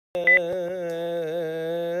stand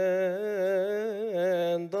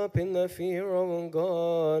up in the fear of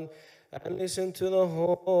God and listen to the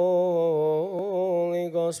Holy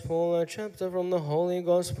Gospel, a chapter from the Holy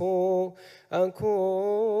Gospel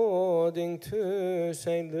according to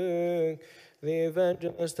St. Luke. The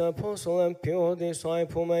evangelist, apostle, and pure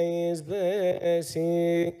disciple, may his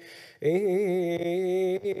blessing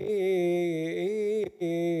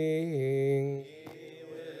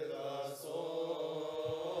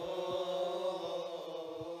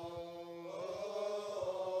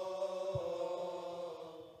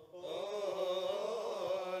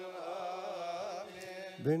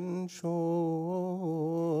Ben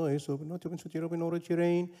shoy so benot ben shot yero ben orot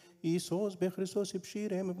yirein Isos be Christos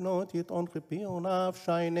ibshirem benot yet on khipi on af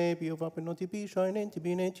shayne bi ova benot bi shayne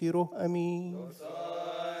tibine tiro amin.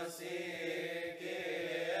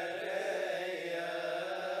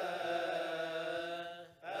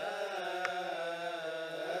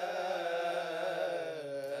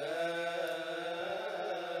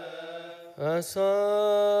 A psalm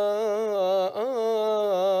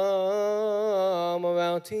of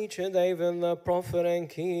our teacher David, the prophet and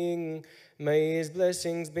king. May his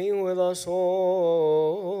blessings be with us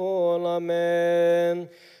all. Amen.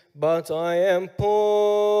 But I am poor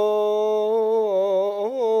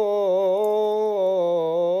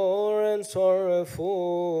and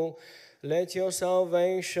sorrowful. Let your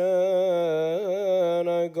salvation,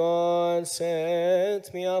 O God,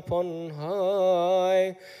 set me up on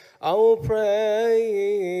high. I will praise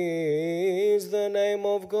the name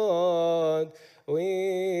of God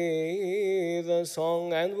with a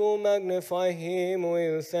song and will magnify him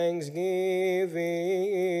with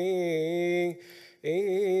thanksgiving.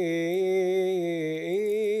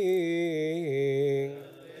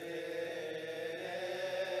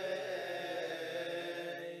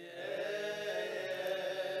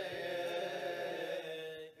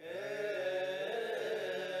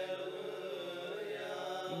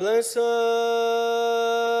 Blessed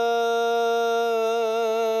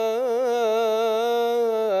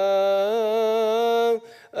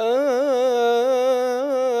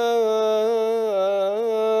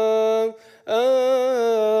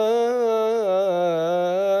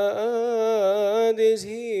is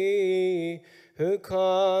he who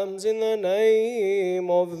comes in the name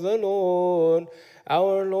of the Lord,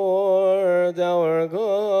 our Lord, our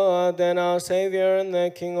God, and our Savior, and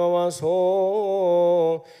the King of us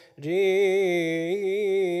all,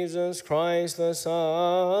 Jesus Christ, the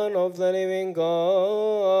Son of the living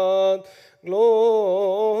God. Glory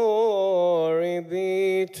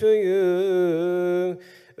be to you.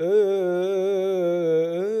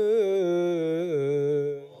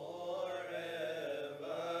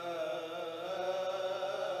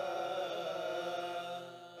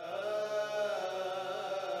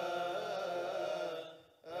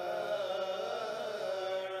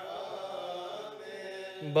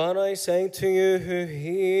 But I say to you who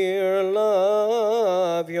hear,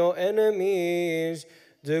 love your enemies,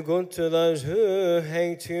 do good to those who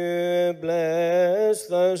hate you, bless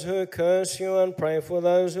those who curse you, and pray for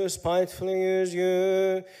those who spitefully use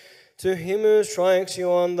you. To him who strikes you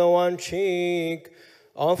on the one cheek,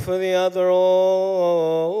 offer the other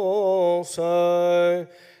also.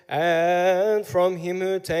 And from him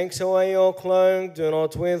who takes away your cloak, do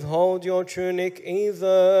not withhold your tunic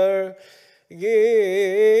either.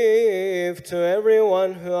 Give to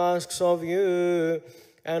everyone who asks of you,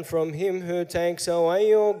 and from him who takes away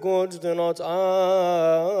your goods, do not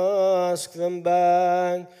ask them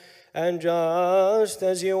back. And just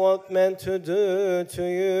as you want men to do to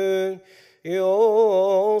you, you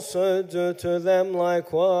also do to them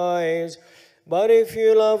likewise. But if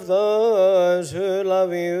you love those who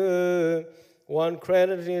love you, what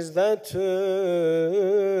credit is that to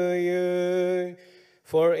you?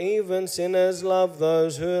 For even sinners love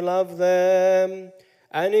those who love them.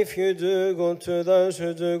 And if you do good to those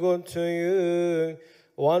who do good to you,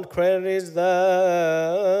 what credit is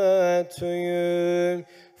that to you?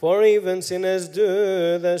 For even sinners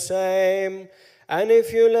do the same. And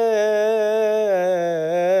if you lend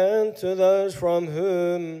to those from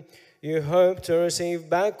whom you hope to receive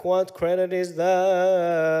back, what credit is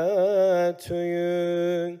that to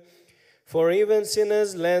you? For even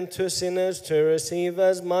sinners lend to sinners to receive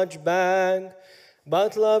as much back.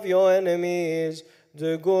 But love your enemies,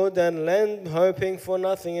 do good and lend, hoping for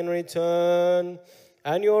nothing in return.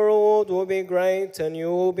 And your reward will be great, and you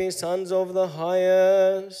will be sons of the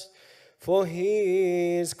highest. For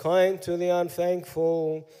he is kind to the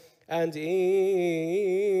unthankful and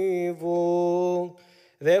evil.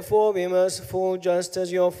 Therefore be merciful, just as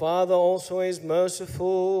your Father also is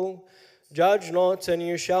merciful. Judge not, and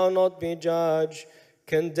you shall not be judged.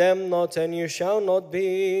 Condemn not, and you shall not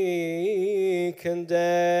be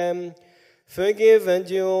condemned. Forgive, and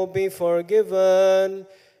you will be forgiven.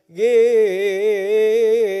 Give,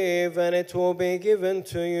 and it will be given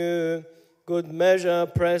to you. Good measure,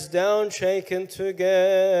 pressed down, shaken together,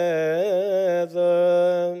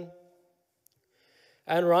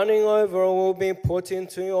 and running over will be put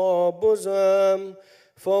into your bosom.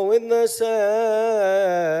 For with the same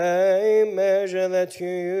measure that you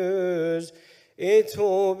use, it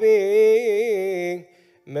will be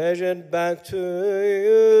measured back to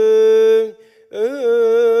you.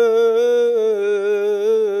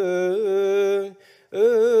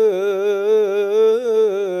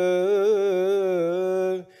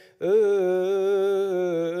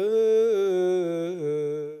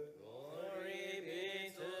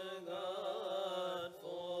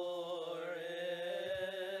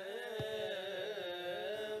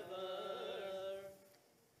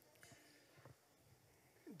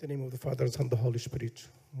 In the name of the Father, Son, and the Holy Spirit,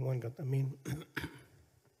 one God, Amen.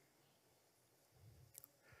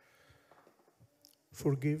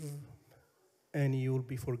 Forgive, and you will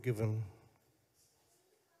be forgiven.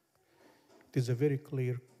 It is a very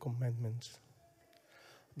clear commandment.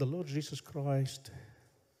 The Lord Jesus Christ,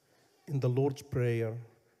 in the Lord's Prayer,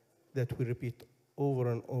 that we repeat over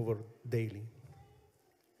and over daily,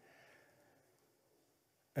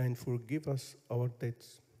 and forgive us our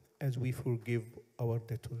debts as we forgive our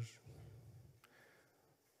debtors.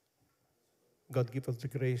 God give us the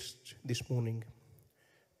grace this morning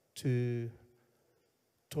to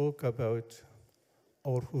talk about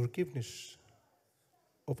our forgiveness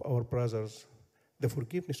of our brothers, the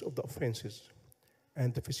forgiveness of the offenses,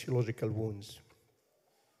 and the physiological wounds.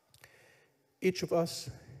 Each of us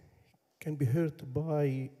can be hurt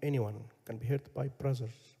by anyone, can be hurt by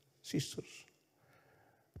brothers, sisters,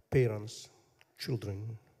 parents,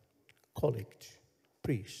 children, colleagues,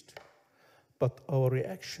 priests. But our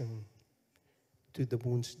reaction to the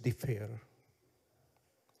wounds differ.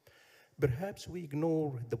 Perhaps we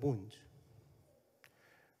ignore the wound.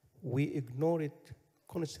 We ignore it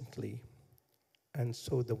constantly, and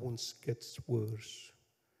so the wounds gets worse.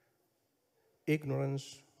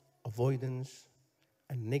 Ignorance, avoidance,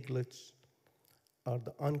 and neglect are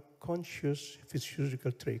the unconscious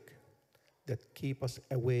physiological trick that keep us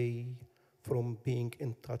away from being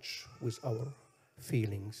in touch with our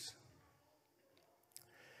feelings.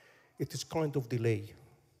 It is kind of delay,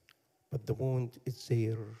 but the wound is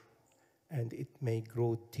there, and it may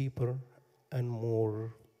grow deeper and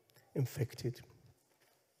more infected.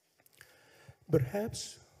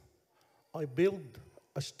 Perhaps I build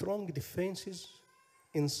a strong defenses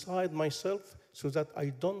inside myself so that I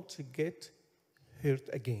don't get hurt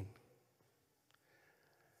again.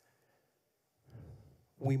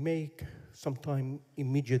 We make sometimes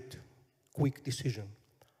immediate, quick decision.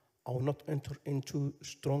 I will not enter into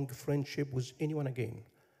strong friendship with anyone again.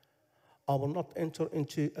 I will not enter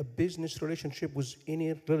into a business relationship with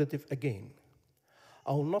any relative again.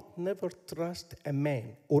 I will not never trust a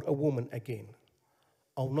man or a woman again.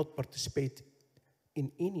 I will not participate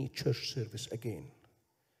in any church service again.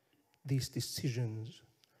 These decisions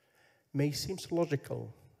may seem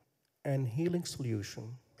logical and healing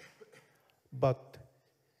solution, but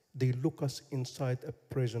they look us inside a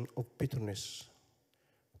prison of bitterness,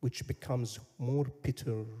 which becomes more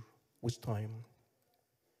bitter with time.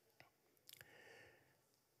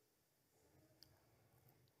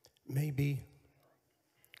 Maybe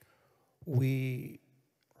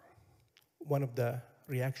one of the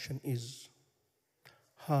reaction is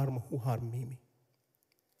harm who harm me.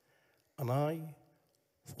 An eye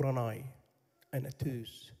for an eye, and a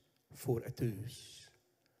tooth for a tooth.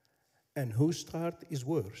 And whose start is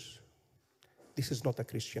worse? This is not a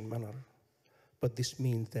Christian manner, but this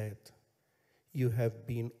means that you have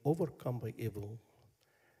been overcome by evil.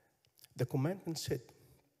 The commandment said,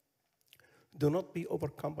 do not be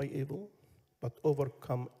overcome by evil, but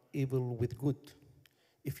overcome evil with good.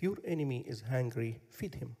 If your enemy is hungry,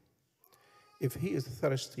 feed him. If he is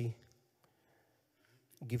thirsty,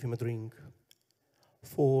 give him a drink.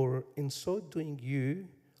 For in so doing you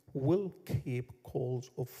will keep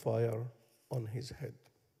coals of fire on his head.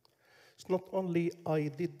 It's not only I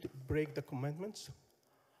did break the commandments,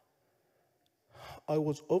 I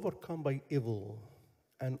was overcome by evil,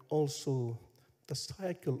 and also the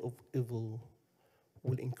cycle of evil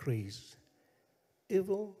will increase.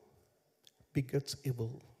 Evil begets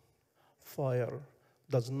evil. Fire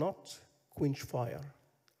does not quench fire,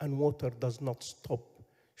 and water does not stop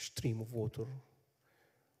stream of water.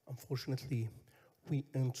 Unfortunately, we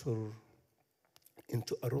enter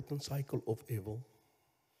into a rotten cycle of evil.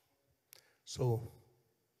 So,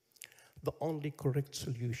 The only correct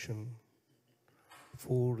solution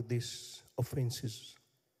for these offenses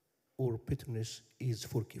or bitterness is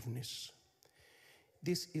forgiveness.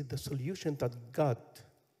 This is the solution that God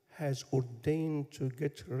has ordained to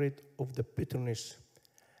get rid of the bitterness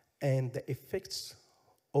and the effects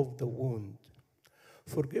of the wound.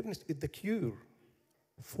 Forgiveness is the cure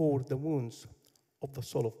for the wounds of the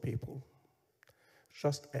soul of people,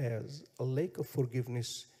 just as a lack of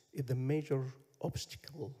forgiveness is the major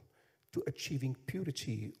obstacle to achieving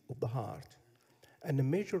purity of the heart and a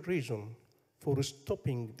major reason for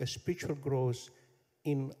stopping the spiritual growth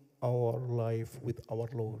in our life with our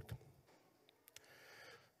Lord.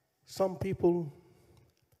 Some people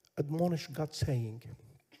admonish God saying,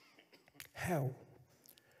 "How,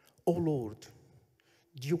 O Lord,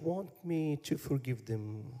 do you want me to forgive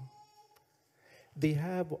them? They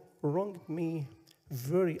have wronged me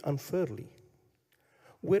very unfairly.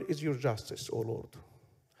 Where is your justice, O Lord?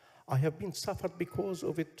 I have been suffered because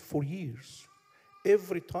of it for years.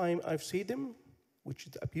 Every time I see them, which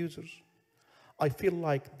is the abusers, I feel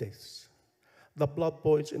like this. The blood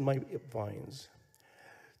boils in my veins.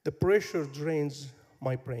 The pressure drains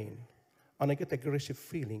my brain, and I get aggressive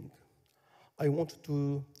feeling. I want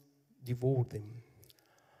to devour them.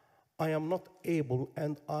 I am not able,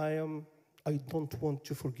 and I don't want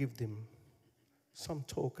to forgive them." Some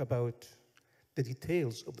talk about the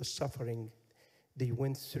details of the suffering they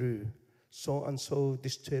went through, so and so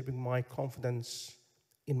disturbing my confidence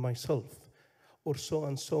in myself, or so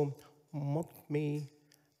and so mocked me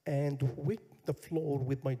and whipped the floor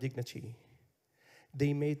with my dignity.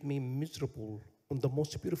 They made me miserable on the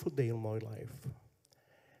most beautiful day of my life.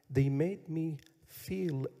 They made me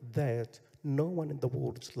feel that no one in the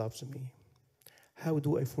world loves me. How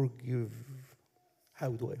do I forgive?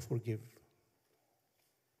 How do I forgive?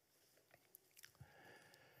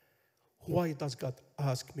 Why does God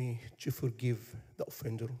ask me to forgive the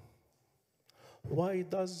offender? Why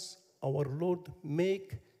does our Lord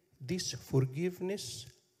make this forgiveness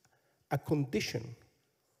a condition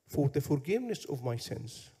for the forgiveness of my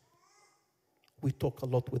sins? We talk a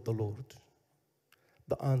lot with the Lord.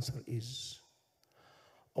 The answer is,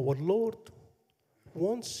 our Lord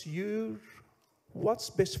wants what's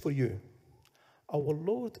best for you. Our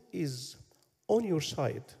Lord is on your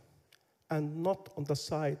side and not on the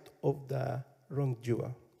side of the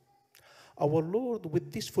wrongdoer. Our Lord,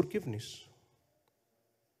 with this forgiveness,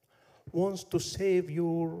 wants to save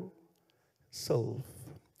yourself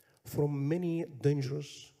from many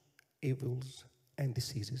dangerous evils and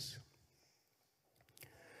diseases.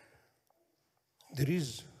 There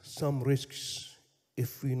is some risks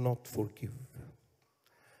if we not forgive.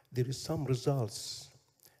 There is some results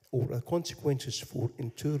or consequences for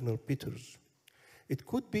internal bitters. It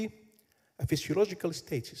could be a physiological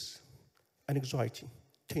status, an anxiety,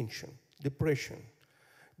 tension, depression,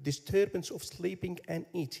 disturbance of sleeping and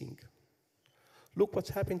eating. Look what's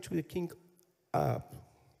happened to the king Ahab,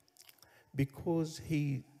 because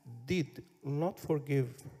he did not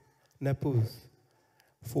forgive Naboth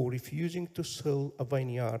for refusing to sell a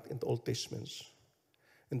vineyard in the Old Testament.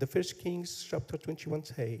 In the 1 Kings chapter 21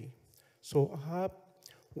 say, so Ahab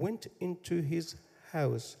went into his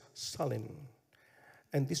house sullen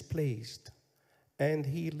and displeased, and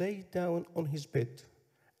he lay down on his bed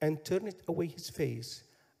and turned away his face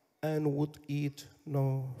and would eat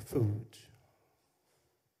no food.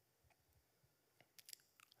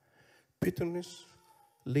 Bitterness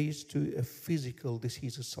leads to a physical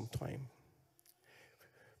diseases sometimes.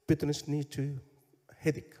 Bitterness leads to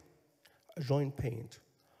headache, joint pain,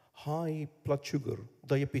 high blood sugar,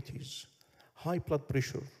 diabetes, high blood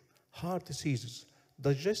pressure, heart diseases,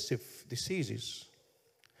 digestive diseases.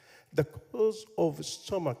 The cause of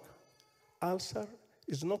stomach ulcer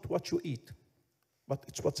is not what you eat, but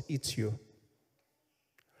it's what eats you,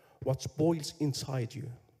 what boils inside you,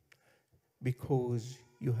 because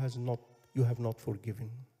you have not forgiven.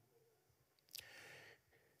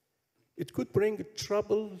 It could bring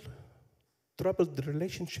troubled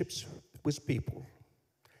relationships with people.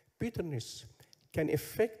 Bitterness can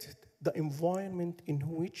affect the environment in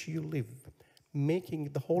which you live,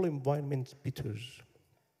 making the whole environment bitter.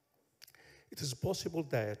 It is possible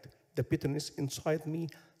that the bitterness inside me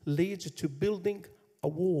leads to building a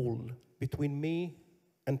wall between me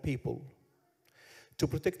and people to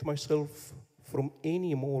protect myself from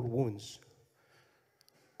any more wounds,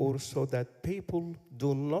 or so that people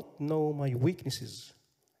do not know my weaknesses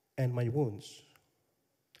and my wounds.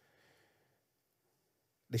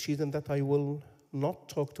 Decision that I will not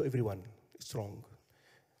talk to everyone is wrong.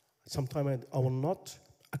 Sometimes I will not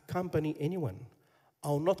accompany anyone. I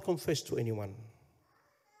will not confess to anyone.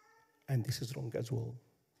 And this is wrong as well.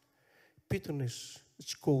 Bitterness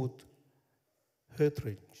is called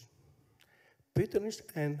hatred. Bitterness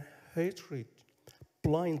and hatred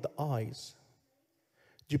blind the eyes,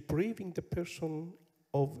 depriving the person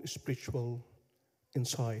of spiritual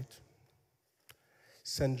insight.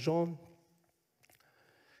 St. John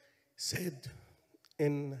said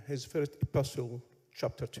in his first epistle,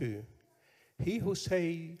 chapter 2, he who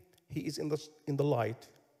say he is in the light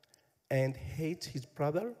and hates his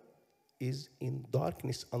brother is in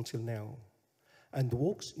darkness until now, and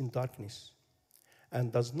walks in darkness,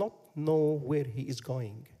 and does not know where he is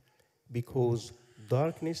going, because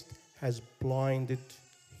darkness has blinded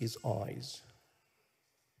his eyes.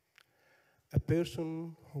 A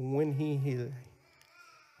person, when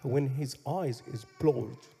his eyes is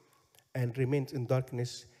blurred and remains in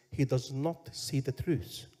darkness, he does not see the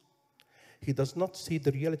truth. He does not see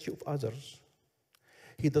the reality of others.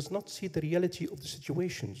 He does not see the reality of the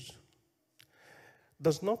situations.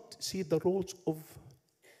 Does not see the roles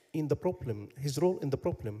in the problem, his role in the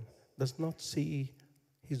problem, does not see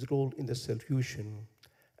his role in the solution,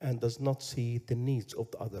 and does not see the needs of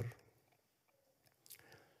the other.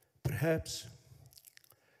 Perhaps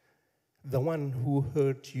the one who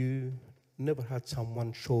hurt you never had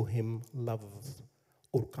someone show him love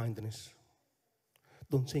or kindness.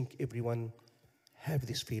 Don't think everyone have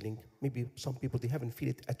this feeling. Maybe some people, they haven't feel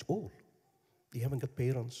it at all. They haven't got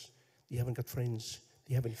parents, they haven't got friends,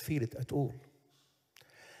 they haven't feel it at all.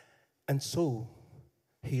 And so,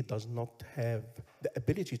 he does not have the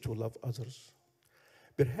ability to love others.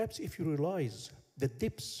 Perhaps if you realize the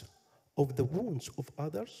depths of the wounds of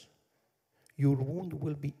others, your wound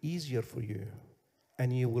will be easier for you,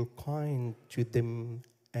 and you will kind to them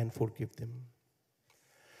and forgive them.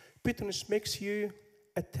 Bitterness makes you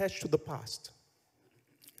attached to the past.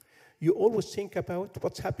 You always think about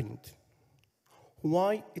what's happened,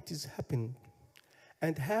 why it has happened,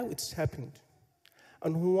 and how it's happened,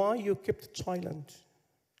 and why you kept silent.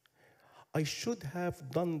 I should have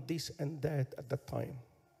done this and that at that time.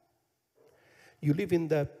 You live in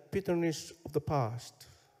the bitterness of the past,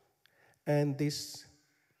 and this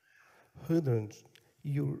hinders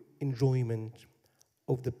your enjoyment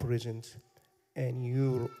of the present and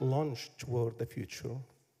your launch toward the future.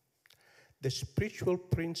 The spiritual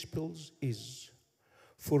principles is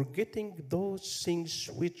forgetting those things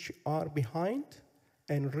which are behind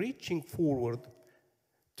and reaching forward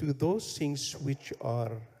to those things which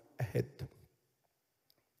are ahead.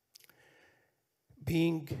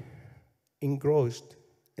 Being engrossed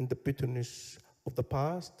in the bitterness of the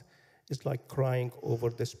past is like crying over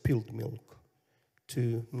the spilled milk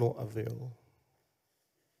to no avail.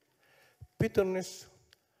 Bitterness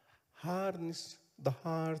hardens the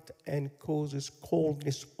heart and causes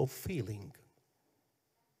coldness of feeling.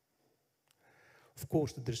 Of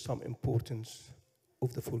course, there is some importance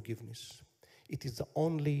of the forgiveness. It is the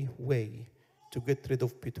only way to get rid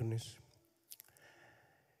of bitterness.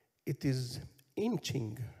 It is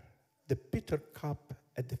emptying the bitter cup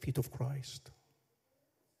at the feet of Christ.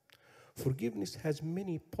 Forgiveness has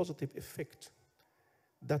many positive effects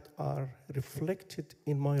that are reflected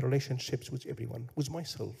in my relationships with everyone, with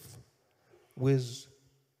myself, with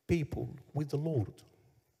people, with the Lord.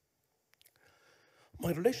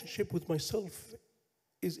 My relationship with myself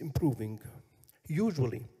is improving.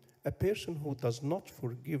 Usually, a person who does not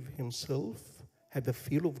forgive himself has a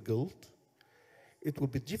feel of guilt. It will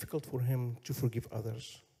be difficult for him to forgive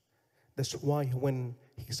others. That's why when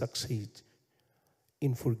he succeeds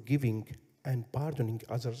in forgiving and pardoning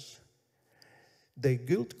others, the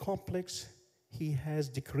guilt complex he has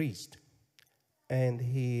decreased, and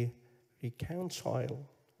he reconciled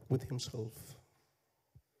with himself.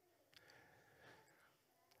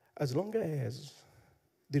 As long as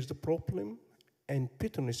there's a problem and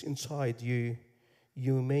bitterness inside you,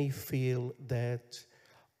 you may feel that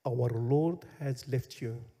our Lord has left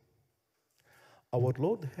you. Our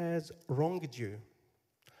Lord has wronged you.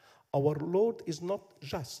 Our Lord is not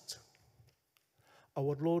just.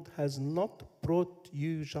 Our Lord has not brought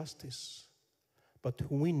you justice. But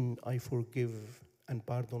when I forgive and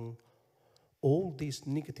pardon, all these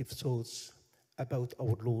negative thoughts about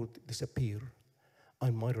our Lord disappear,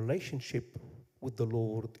 and my relationship with the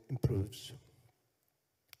Lord improves.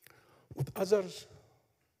 With others,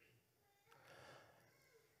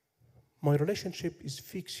 my relationship is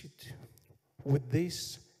fixed with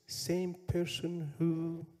this same person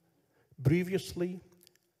who previously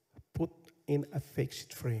put in a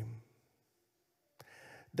fixed frame.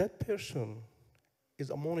 That person is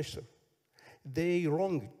a monster. They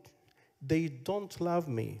wronged. They don't love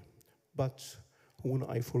me. But when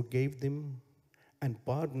I forgave them and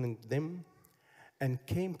pardoned them and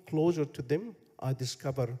came closer to them, I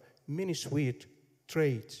discover many sweet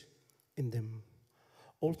traits in them.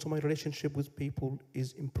 Also, my relationship with people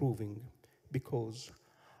is improving because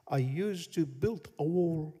I used to build a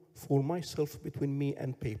wall for myself between me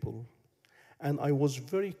and people. And I was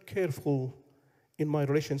very careful in my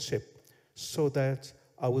relationship so that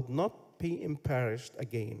I would not be embarrassed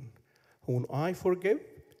again. When I forgive,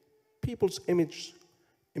 people's image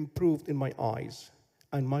improved in my eyes,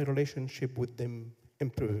 and my relationship with them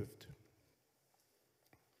improved.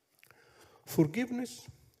 Forgiveness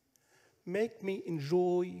make me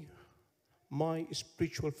enjoy my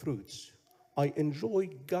spiritual fruits. I enjoy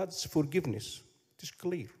God's forgiveness. It is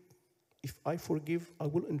clear. If I forgive, I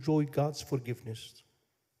will enjoy God's forgiveness.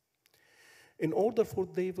 In order for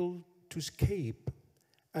the devil to escape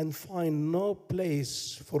and find no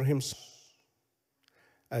place for himself,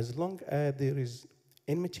 as long as there is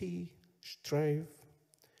enmity, strife,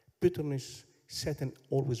 bitterness, Satan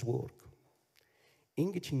always work.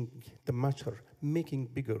 Engaging the matter, making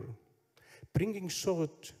bigger, bringing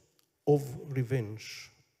sort of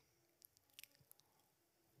revenge.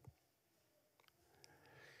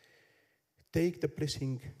 Take the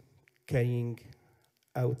blessing, carrying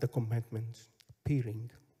out the commandments, peering,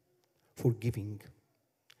 forgiving,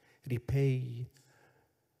 repay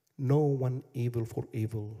no one evil for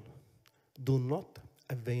evil. Do not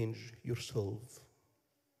avenge yourself.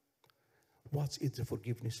 What is the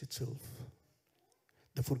forgiveness itself?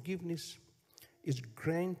 The forgiveness is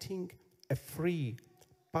granting a free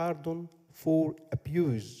pardon for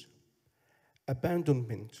abuse,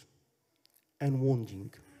 abandonment, and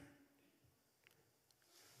wounding.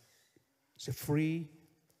 It's a free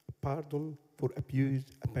pardon for abuse,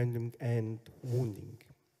 abandonment, and wounding.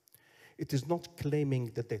 It is not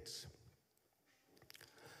claiming the debts.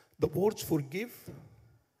 The words forgive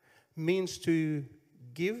means to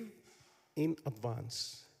give in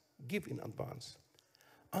advance. Give in advance.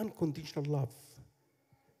 Unconditional love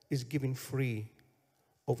is given free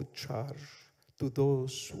of charge to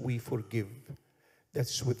those we forgive.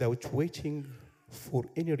 That's without waiting for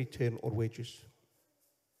any return or wages.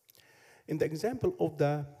 In the example of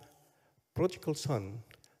the prodigal son,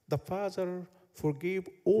 the father forgave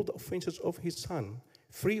all the offenses of his son,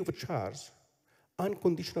 free of charge,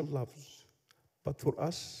 unconditional love. But for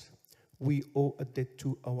us, we owe a debt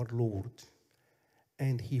to our Lord,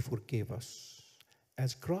 and he forgave us.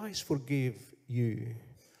 As Christ forgave you,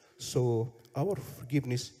 so our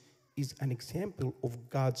forgiveness is an example of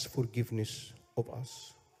God's forgiveness of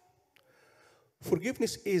us.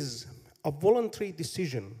 Forgiveness is a voluntary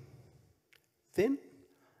decision. Then,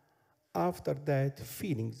 after that,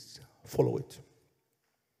 feelings follow it.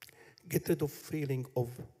 Get rid of feeling of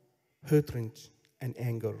hatred and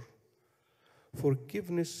anger.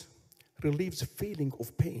 Forgiveness relieves feeling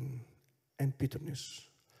of pain and bitterness,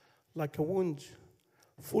 like a wound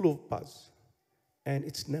full of pus, and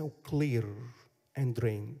it's now clear and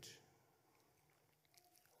drained.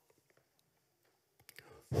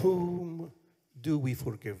 Whom do we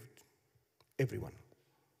forgive? Everyone.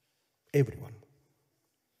 Everyone.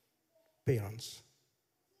 Parents,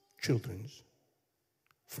 children,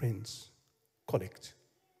 friends, colleagues,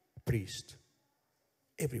 priest,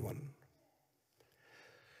 everyone.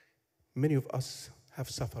 Many of us have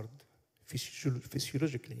suffered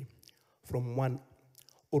physiologically from one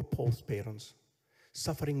or both parents,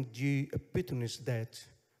 suffering due to bitterness that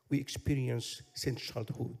we experience since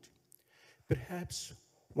childhood. Perhaps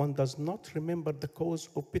one does not remember the cause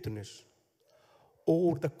of bitterness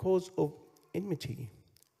or the cause of enmity,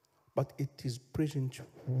 but it is present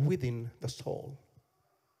within the soul.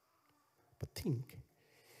 But think,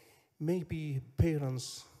 maybe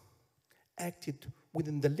parents acted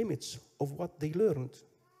within the limits of what they learned,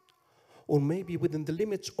 or maybe within the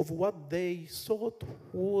limits of what they thought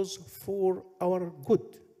was for our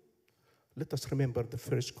good. Let us remember the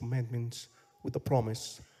first commandments with the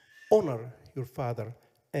promise, honor your father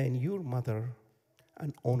and your mother,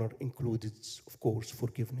 and honor included, of course,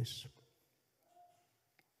 forgiveness.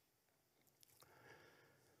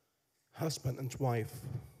 Husband and wife,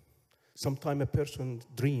 sometimes a person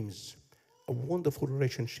dreams of wonderful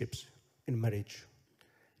relationships in marriage,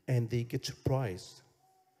 and they get surprised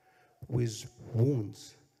with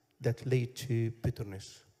wounds that lead to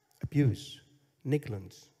bitterness, abuse,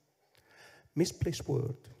 negligence, misplaced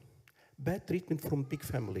word, bad treatment from big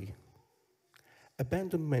family,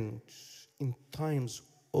 abandonment in times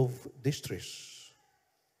of distress.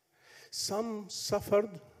 Some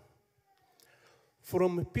suffered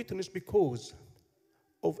from bitterness because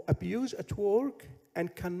of abuse at work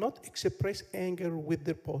and cannot express anger with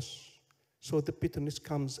their boss. So the bitterness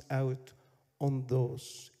comes out on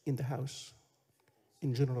those in the house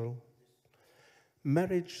in general.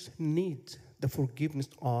 Marriage needs the forgiveness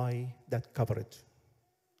eye that cover it.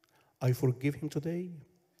 I forgive him today,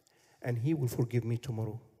 and he will forgive me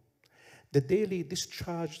tomorrow. The daily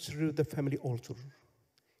discharge through the family altar.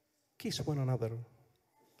 Kiss one another.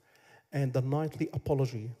 And the nightly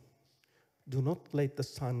apology. Do not let the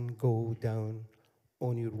sun go down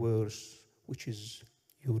on your words, which is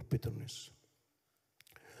your bitterness.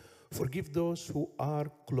 Forgive those who are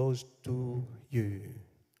close to you.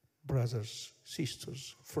 Brothers,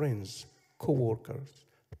 sisters, friends, co-workers,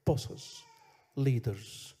 bosses,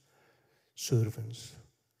 leaders, servants,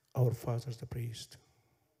 our fathers, the priest.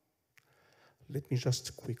 Let me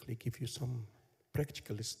just quickly give you some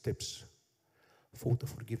practical steps for the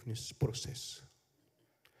forgiveness process.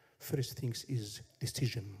 First thing is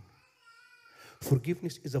decision.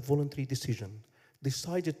 Forgiveness is a voluntary decision.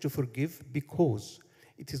 Decided to forgive because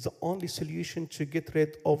it is the only solution to get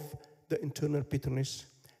rid of the internal bitterness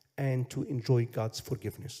and to enjoy God's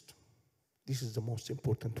forgiveness. This is the most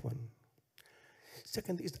important one.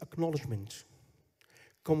 Second is acknowledgement.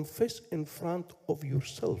 Confess in front of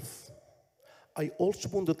yourself. I also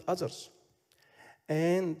wounded others,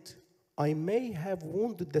 and I may have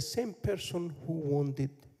wounded the same person who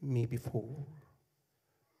wounded me before.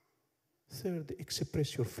 Third,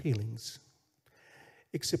 express your feelings.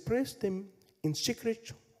 Express them in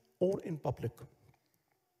secret or in public.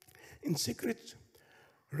 In secret,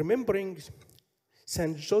 remembering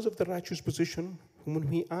Saint Joseph the Righteous position, when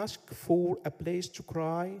he asked for a place to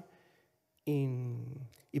cry, in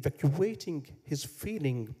evacuating his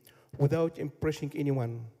feeling without impressing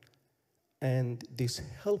anyone, and this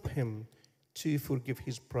helped him to forgive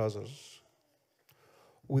his brothers.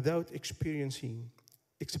 Without expressing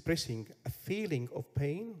a feeling of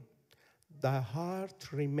pain, the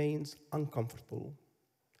heart remains uncomfortable.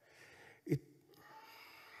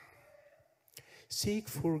 Seek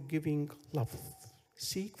forgiving love.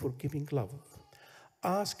 Seek forgiving love.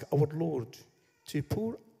 Ask our Lord to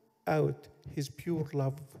pour out his pure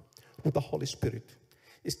love with the Holy Spirit.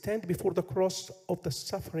 Stand before the cross of the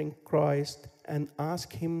suffering Christ and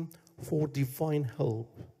ask him for divine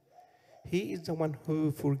help. He is the one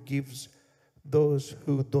who forgives those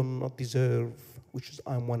who do not deserve, which is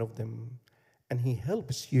I'm one of them. And he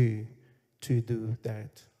helps you to do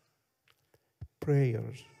that.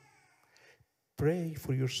 Prayers. Pray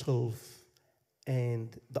for yourself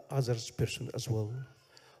and the other person as well.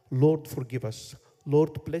 Lord, forgive us.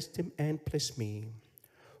 Lord, bless them and bless me.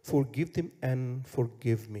 Forgive them and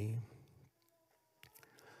forgive me.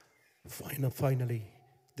 Finally,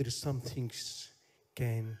 there is some things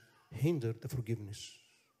can hinder the forgiveness.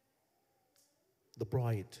 The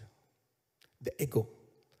pride, the ego,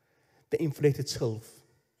 the inflated self.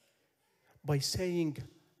 By saying,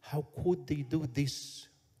 how could they do this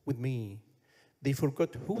with me? They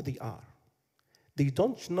forgot who they are. They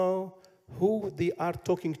don't know who they are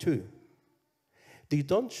talking to. They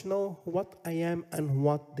don't know what I am and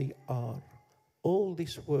what they are. All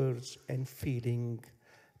these words and feeling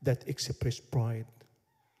that express pride.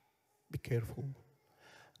 Be careful.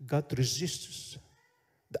 God resists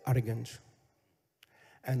the arrogant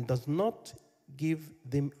and does not give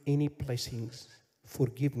them any blessings.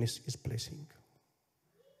 Forgiveness is blessing.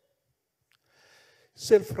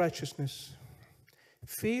 Self-righteousness.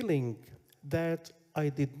 Feeling that I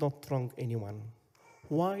did not wrong anyone.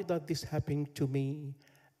 Why did this happen to me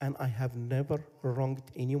and I have never wronged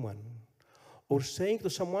anyone? Or saying to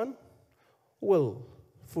someone, well,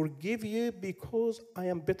 forgive you because I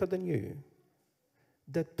am better than you.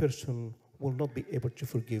 That person will not be able to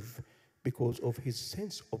forgive because of his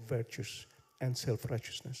sense of virtues and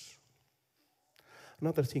self-righteousness.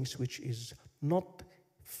 Another thing which is not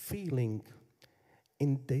feeling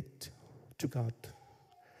in debt to God.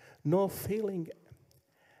 No feeling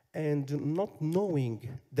and not knowing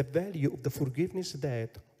the value of the forgiveness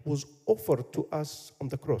that was offered to us on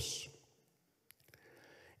the cross.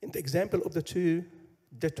 In the example of the two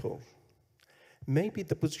debtors, maybe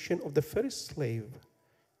the position of the first slave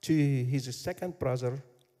to his second brother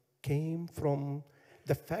came from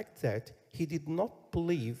the fact that he did not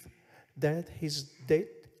believe that his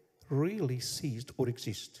debt really ceased or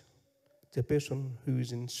exists. The person who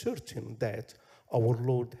is uncertain that our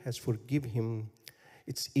Lord has forgiven him,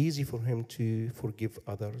 it's easy for him to forgive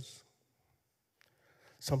others.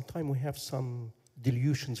 Sometimes we have some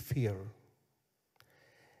delusions, fear.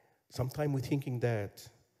 Sometimes we're thinking that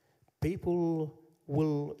people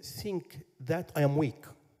will think that I am weak.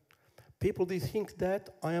 People, they think that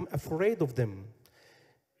I am afraid of them.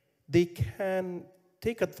 They can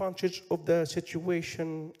take advantage of the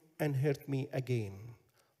situation and hurt me again.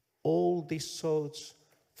 All these thoughts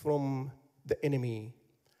from the enemy.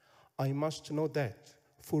 I must know that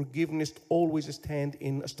forgiveness always stands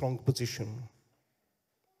in a strong position.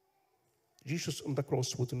 Jesus on the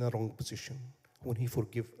cross was in a wrong position when he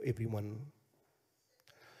forgave everyone.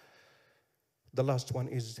 The last one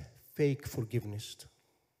is fake forgiveness.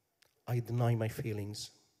 I deny my feelings.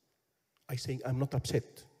 I say I'm not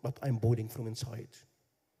upset, but I'm boiling from inside.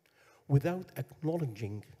 Without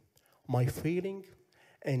acknowledging my feeling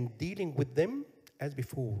and dealing with them as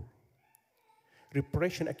before.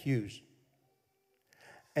 Repression accused.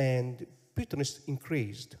 And bitterness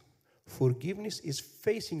increased. Forgiveness is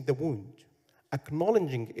facing the wound,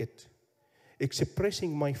 acknowledging it,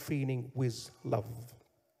 expressing my feeling with love.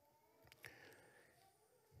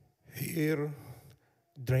 Here,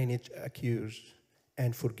 drainage accused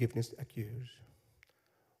and forgiveness accused.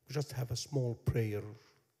 Just have a small prayer,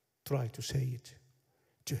 try to say it,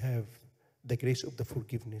 to have the grace of the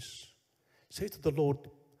forgiveness. Say to the Lord,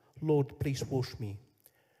 Lord, please wash me,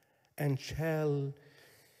 and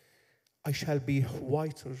I shall be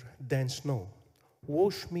whiter than snow.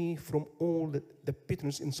 Wash me from all the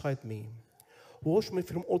bitterness inside me. Wash me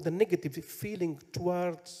from all the negative feeling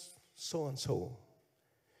towards so and so.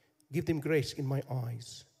 Give them grace in my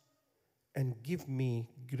eyes, and give me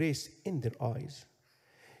grace in their eyes.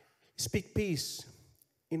 Speak peace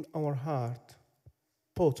in our heart,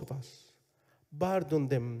 both of us. Pardon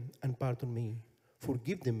them and pardon me.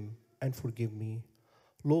 Forgive them and forgive me.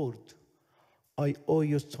 Lord, I owe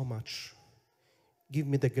you so much. Give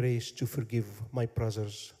me the grace to forgive my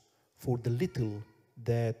brothers for the little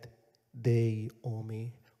that they owe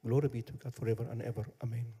me. Glory be to God forever and ever.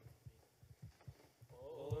 Amen.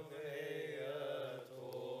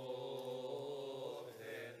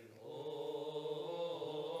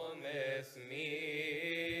 Me